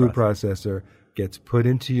in the food processor. Gets put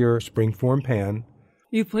into your springform pan.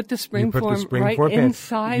 You put the springform right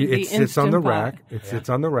inside the Instant Pot. It sits on the rack. It sits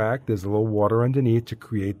on the rack. There's a little water underneath to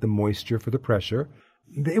create the moisture for the pressure.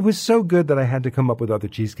 It was so good that I had to come up with other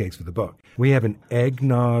cheesecakes for the book. We have an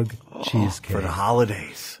eggnog cheesecake. For the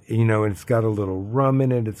holidays. You know, and it's got a little rum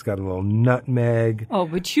in it. It's got a little nutmeg. Oh,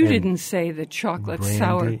 but you didn't say the chocolate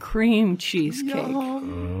sour cream cheesecake.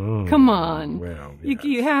 Come on. Well, yes.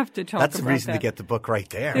 You have to talk about that. That's the reason to get the book right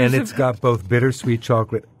there. And it's got both bittersweet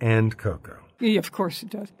chocolate and cocoa. Yeah, of course it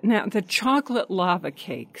does. Now, the chocolate lava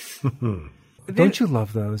cakes. Don't you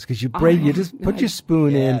love those? Because you just put your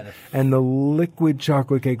spoon in, and the liquid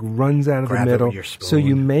chocolate cake runs out of the middle. So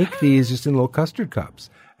you make these just in little custard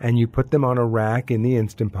cups, and you put them on a rack in the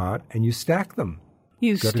Instant Pot, and you stack them.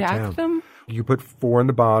 You stack them? You put 4 in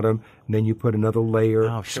the bottom, and then you put another layer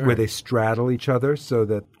where they straddle each other so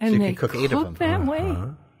that and you they can cook 8 of them that way.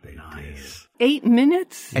 They did. 8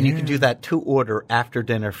 minutes? And you can do that to order after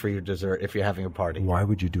dinner for your dessert if you're having a party. Why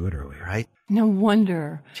would you do it earlier? Right? No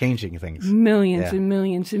wonder. Changing things. Millions and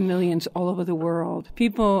millions and millions all over the world.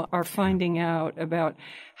 People are finding out about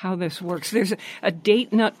how this works. There's a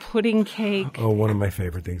date nut pudding cake. Oh, one of my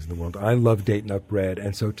favorite things in the world. I love date nut bread.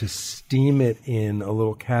 And so to steam it in a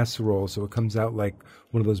little casserole so it comes out like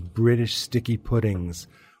one of those British sticky puddings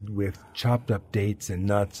with chopped up dates and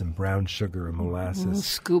nuts and brown sugar and molasses. A little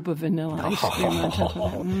scoop of vanilla ice cream on top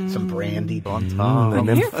of that. Some brandy on top. And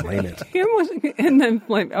then flame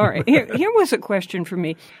it. All right. Here was a question for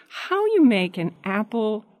me. How you make an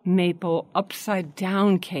apple maple upside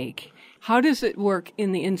down cake? How does it work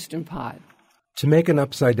in the Instant Pot? To make an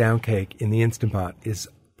upside down cake in the Instant Pot is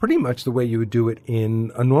pretty much the way you would do it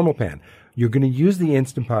in a normal pan. You're going to use the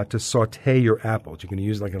Instant Pot to saute your apples. You're going to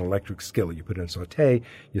use like an electric skillet. You put it in saute.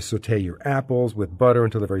 You saute your apples with butter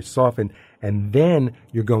until they're very softened. And then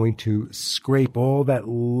you're going to scrape all that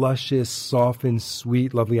luscious, softened,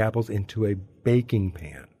 sweet, lovely apples into a baking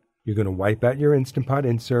pan. You're going to wipe out your Instant Pot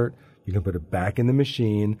insert. You're going to put it back in the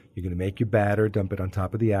machine. You're going to make your batter, dump it on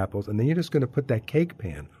top of the apples. And then you're just going to put that cake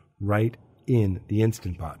pan right in the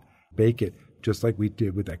Instant Pot. Bake it just like we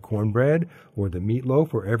did with that cornbread or the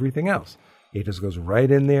meatloaf or everything else. It just goes right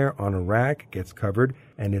in there on a rack, gets covered,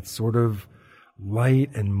 and it's sort of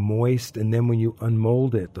light and moist. And then when you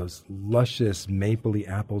unmold it, those luscious mapley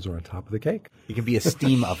apples are on top of the cake. It can be a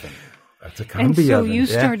steam oven. That's a And combi so oven.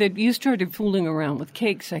 you started fooling around with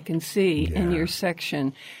cakes, I can see, in your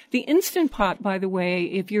section. The Instant Pot, by the way,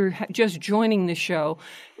 if you're just joining the show,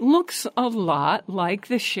 looks a lot like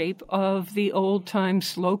the shape of the old-time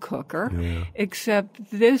slow cooker,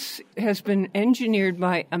 except this has been engineered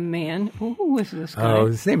by a man. Who was this guy? Oh,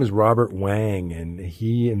 his name is Robert Wang, and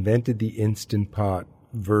he invented the Instant Pot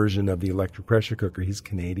version of the electric pressure cooker. He's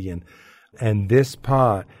Canadian. And this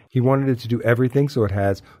pot, he wanted it to do everything. So it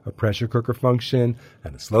has a pressure cooker function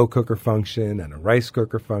and a slow cooker function and a rice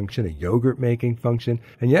cooker function, a yogurt making function.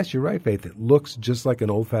 And yes, you're right, Faith. It looks just like an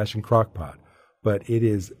old-fashioned crock pot, but it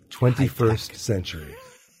is 21st century.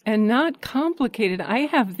 And not complicated. I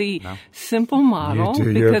have the simple model You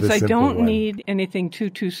do. You have because the I simple don't one. need anything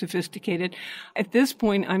too sophisticated. At this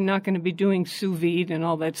point, I'm not going to be doing sous vide and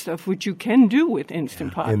all that stuff, which you can do with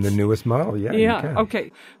Instant Pots. In the newest model, you can.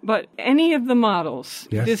 Okay. But any of the models,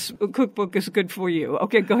 Yes. this cookbook is good for you.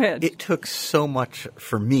 Okay, go ahead. It took so much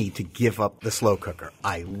for me to give up the slow cooker.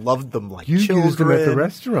 I loved them like You children. used them at the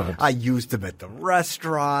restaurant. I used them at the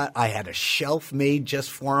restaurant. I had a shelf made just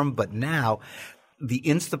for them. But now the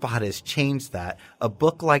Instant Pot has changed that. A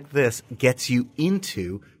book like this gets you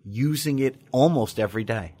into using it almost every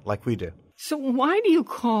day, like we do. So why do you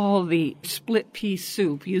call the split pea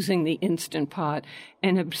soup using the Instant Pot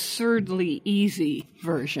an absurdly easy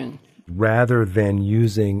version? Rather than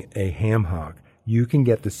using a ham hock, you can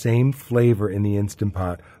get the same flavor in the Instant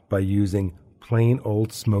Pot by using plain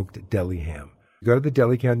old smoked deli ham. You go to the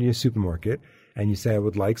deli counter in your supermarket, and you say, I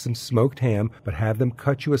would like some smoked ham, but have them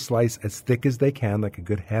cut you a slice as thick as they can, like a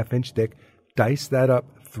good half-inch thick. Dice that up,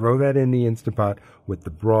 throw that in the Instant Pot with the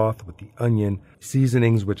broth, with the onion,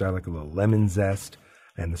 seasonings, which I like a little lemon zest,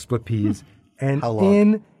 and the split peas. And How long?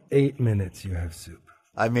 in 8 minutes, you have soup.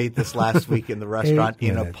 I made this last week in the restaurant 8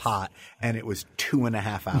 in a minutes. pot, and it was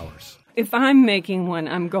 2.5 hours. If I'm making one,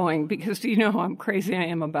 I'm going, because you know how I'm crazy I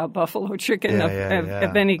am about buffalo chicken of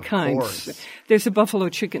any Of kind. course. There's a buffalo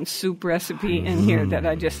chicken soup recipe in here that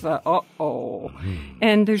I just thought, uh-oh.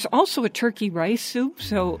 And there's also a turkey rice soup,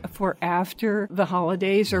 so for after the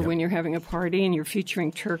holidays or when you're having a party and you're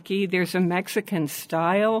featuring turkey. There's a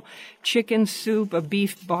Mexican-style chicken soup, a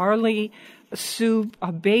beef barley soup,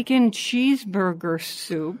 a bacon cheeseburger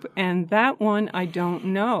soup, and that one I don't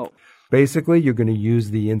know. Basically, you're going to use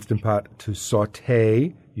the Instant Pot to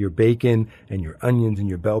saute your bacon and your onions and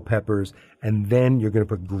your bell peppers, and then you're going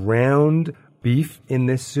to put ground beef in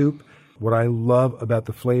this soup. What I love about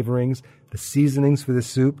the flavorings, the seasonings for the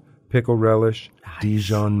soup, pickle relish,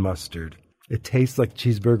 Dijon mustard. It tastes like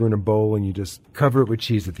cheeseburger in a bowl, and you just cover it with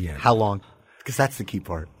cheese at the end. How long? Because that's the key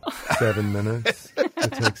part. 7 minutes.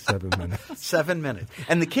 It takes 7 minutes. 7 minutes.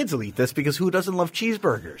 And the kids will eat this because who doesn't love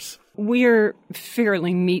cheeseburgers? We're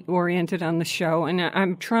fairly meat-oriented on the show, and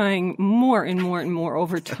I'm trying more and more and more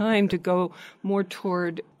over time to go more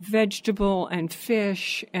toward vegetable and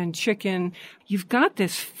fish and chicken. You've got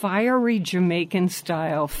this fiery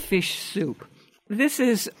Jamaican-style fish soup. This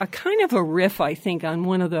is a kind of a riff, I think, on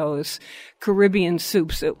one of those Caribbean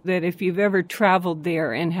soups that if you've ever traveled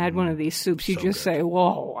there and had one of these soups, you just say,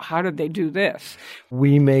 whoa, how did they do this?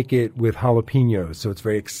 We make it with jalapenos, so it's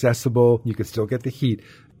very accessible. You can still get the heat.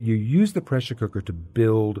 you use the pressure cooker to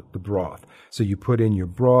build the broth. So you put in your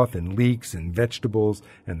broth and leeks and vegetables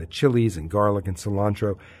and the chilies and garlic and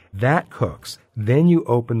cilantro. That cooks. Then you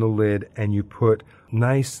open the lid and you put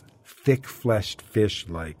nice thick-fleshed fish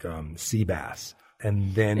like sea bass.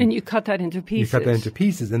 And you cut that into pieces. You cut that into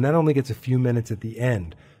pieces, and that only gets a few minutes at the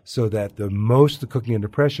end, so that most of the cooking under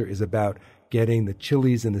pressure is about getting the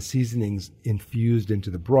chilies and the seasonings infused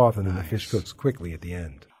into the broth, and then the fish cooks quickly at the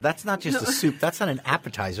end. That's not just a soup. That's not an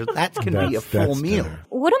appetizer. That can be a full meal. Dinner.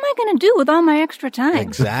 What am I going to do with all my extra time?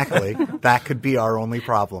 Exactly. That could be our only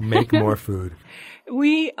problem. Make more food.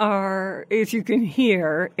 We are, as you can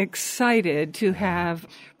hear, excited to have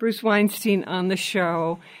Bruce Weinstein on the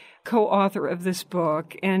show, co-author of this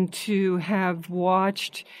book, and to have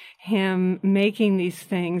watched him making these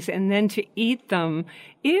things and then to eat them.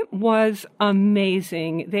 It was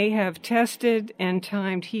amazing. They have tested and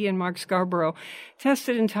timed, he and Mark Scarborough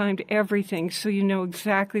tested and timed everything so you know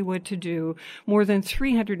exactly what to do. More than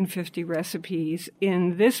 350 recipes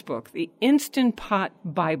in this book, the Instant Pot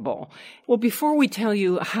Bible. Well, before we tell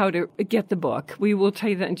you how to get the book, we will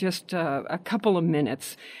tell you that in just a couple of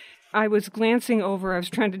minutes. I was glancing over, I was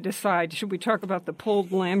trying to decide, should we talk about the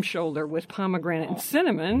pulled lamb shoulder with pomegranate and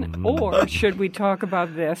cinnamon, or should we talk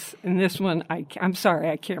about this? And this one, I'm sorry,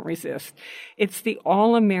 I can't resist. It's the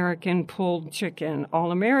All-American pulled chicken.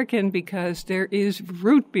 All-American because there is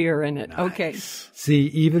root beer in it. Nice. Okay. See,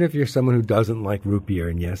 even if you're someone who doesn't like root beer,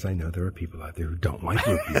 and yes, I know there are people out there who don't like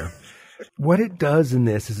root beer, what it does in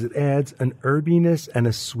this is it adds an herbiness and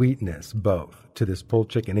a sweetness, both, to this pulled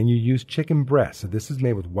chicken. And you use chicken breast. So this is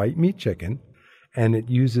made with white meat chicken, and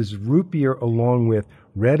it uses root beer along with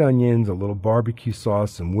red onions, a little barbecue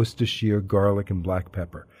sauce, some Worcestershire, garlic, and black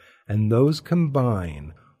pepper. And those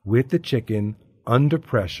combine with the chicken under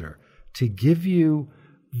pressure to give you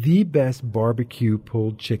the best barbecue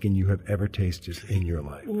pulled chicken you have ever tasted in your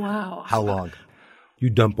life. Wow. How long?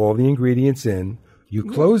 You dump all the ingredients in. You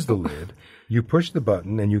close the lid, you push the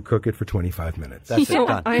button, and you cook it for 25 minutes. That's so it,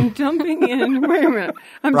 done. I'm dumping in, wait a minute.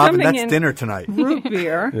 I'm Robin, dumping that's in dinner tonight. root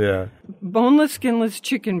beer, Yeah. boneless, skinless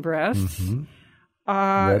chicken breasts,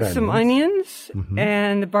 some onions,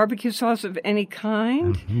 and the barbecue sauce of any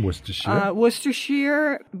kind, Worcestershire.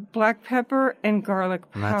 Worcestershire, black pepper, and garlic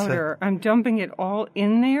that's powder. I'm dumping it all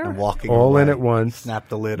in there. And walking all away. in at once. Snap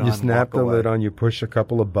the lid on. You snap walk the away. lid on, you push a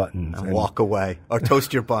couple of buttons. And walk away. Or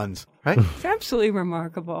toast your buns. Right? It's absolutely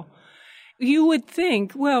remarkable. You would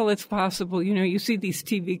think, well, it's possible. You know, you see these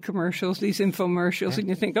TV commercials, these infomercials, and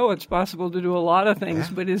you think, oh, it's possible to do a lot of things,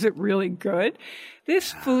 but is it really good?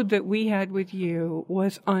 This food that we had with you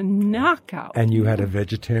was a knockout. And you had a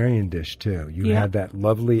vegetarian dish, too. You had that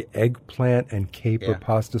lovely eggplant and caper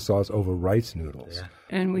pasta sauce over rice noodles. Yeah.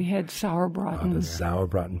 And we had sauerbraten. The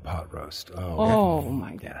sauerbraten pot roast. Oh,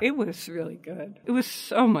 my God. It was really good. It was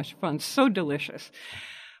so much fun, so delicious.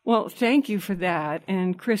 Well, thank you for that.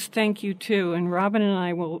 And Chris, thank you too. And Robin and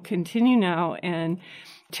I will continue now and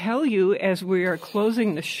tell you as we are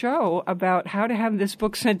closing the show about how to have this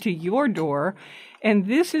book sent to your door. And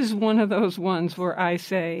this is one of those ones where I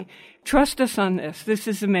say, trust us on this. This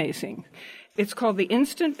is amazing. It's called the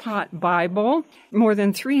Instant Pot Bible, more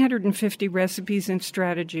than 350 recipes and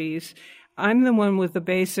strategies. I'm the one with the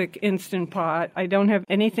basic Instant Pot. I don't have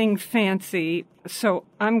anything fancy, so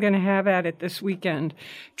I'm going to have at it this weekend,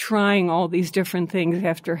 trying all these different things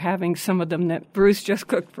after having some of them that Bruce just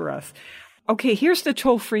cooked for us. Okay, here's the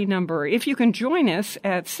toll-free number. If you can join us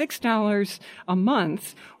at $6 a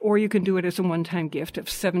month, or you can do it as a one-time gift of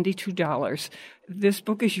 $72, this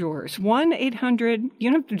book is yours. 1-800, you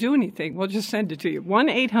don't have to do anything. We'll just send it to you.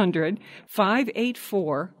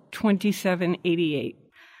 1-800-584-2788.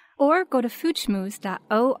 Or go to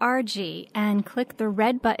foodschmooze.org and click the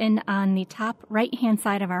red button on the top right-hand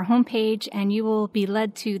side of our homepage, and you will be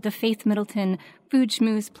led to the Faith Middleton Food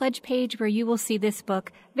Schmooze pledge page where you will see this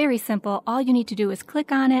book. Very simple. All you need to do is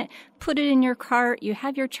click on it, put it in your cart, you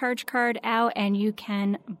have your charge card out, and you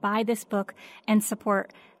can buy this book and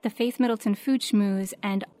support the Faith Middleton Food Schmooze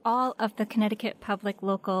and all of the Connecticut Public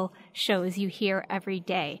local shows you hear every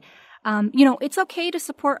day. It's okay to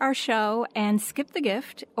support our show and skip the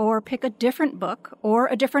gift or pick a different book or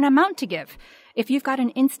a different amount to give. If you've got an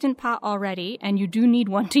Instant Pot already and you do need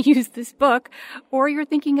one to use this book, or you're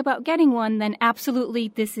thinking about getting one, then absolutely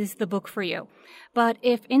this is the book for you. But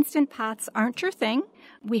if Instant Pots aren't your thing,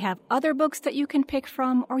 we have other books that you can pick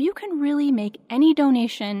from, or you can really make any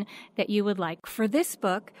donation that you would like. For this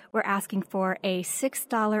book, we're asking for a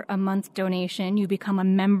 $6 a month donation. You become a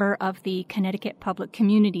member of the Connecticut Public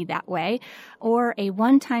community that way, or a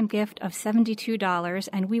one-time gift of $72,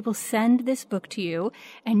 and we will send this book to you,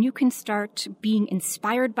 and you can start being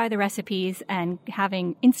inspired by the recipes and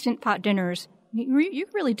having Instant Pot dinners. You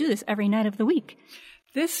really do this every night of the week.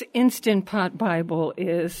 This Instant Pot Bible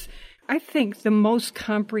is, I think, the most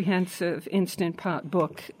comprehensive Instant Pot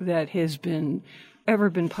book that has ever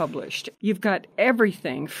been published. You've got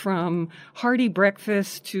everything from hearty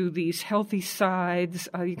breakfast to these healthy sides.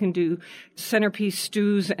 You can do centerpiece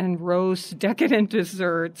stews and roasts, decadent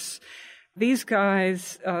desserts. These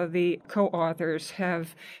guys, the co-authors,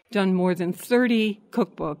 have done more than 30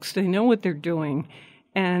 cookbooks. They know what they're doing.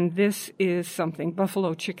 And this is something: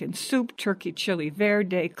 buffalo chicken soup, turkey chili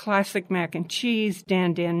verde, classic mac and cheese,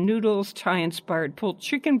 Dan noodles, Thai-inspired pulled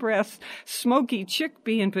chicken breasts, smoky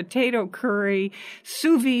chickpea and potato curry,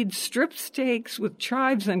 sous vide strip steaks with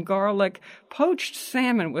chives and garlic, poached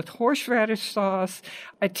salmon with horseradish sauce,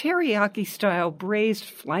 a teriyaki-style braised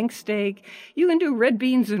flank steak. You can do red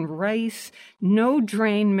beans and rice, no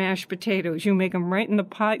drain mashed potatoes. You make them right in the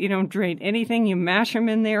pot. You don't drain anything. You mash them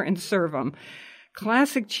in there and serve them.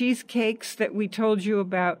 Classic cheesecakes that we told you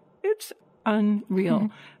about. It's unreal.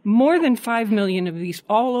 Mm-hmm. More than 5 million of these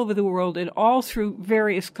all over the world and all through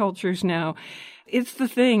various cultures now. It's the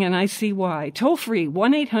thing, and I see why. Toll free,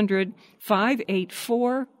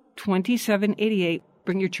 1-800-584-2788.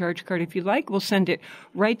 Bring your charge card if you like. We'll send it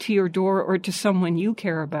right to your door or to someone you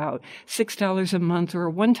care about. $6 a month or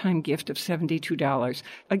a one-time gift of $72.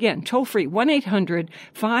 Again, toll free,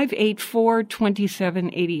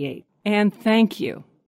 1-800-584-2788. And thank you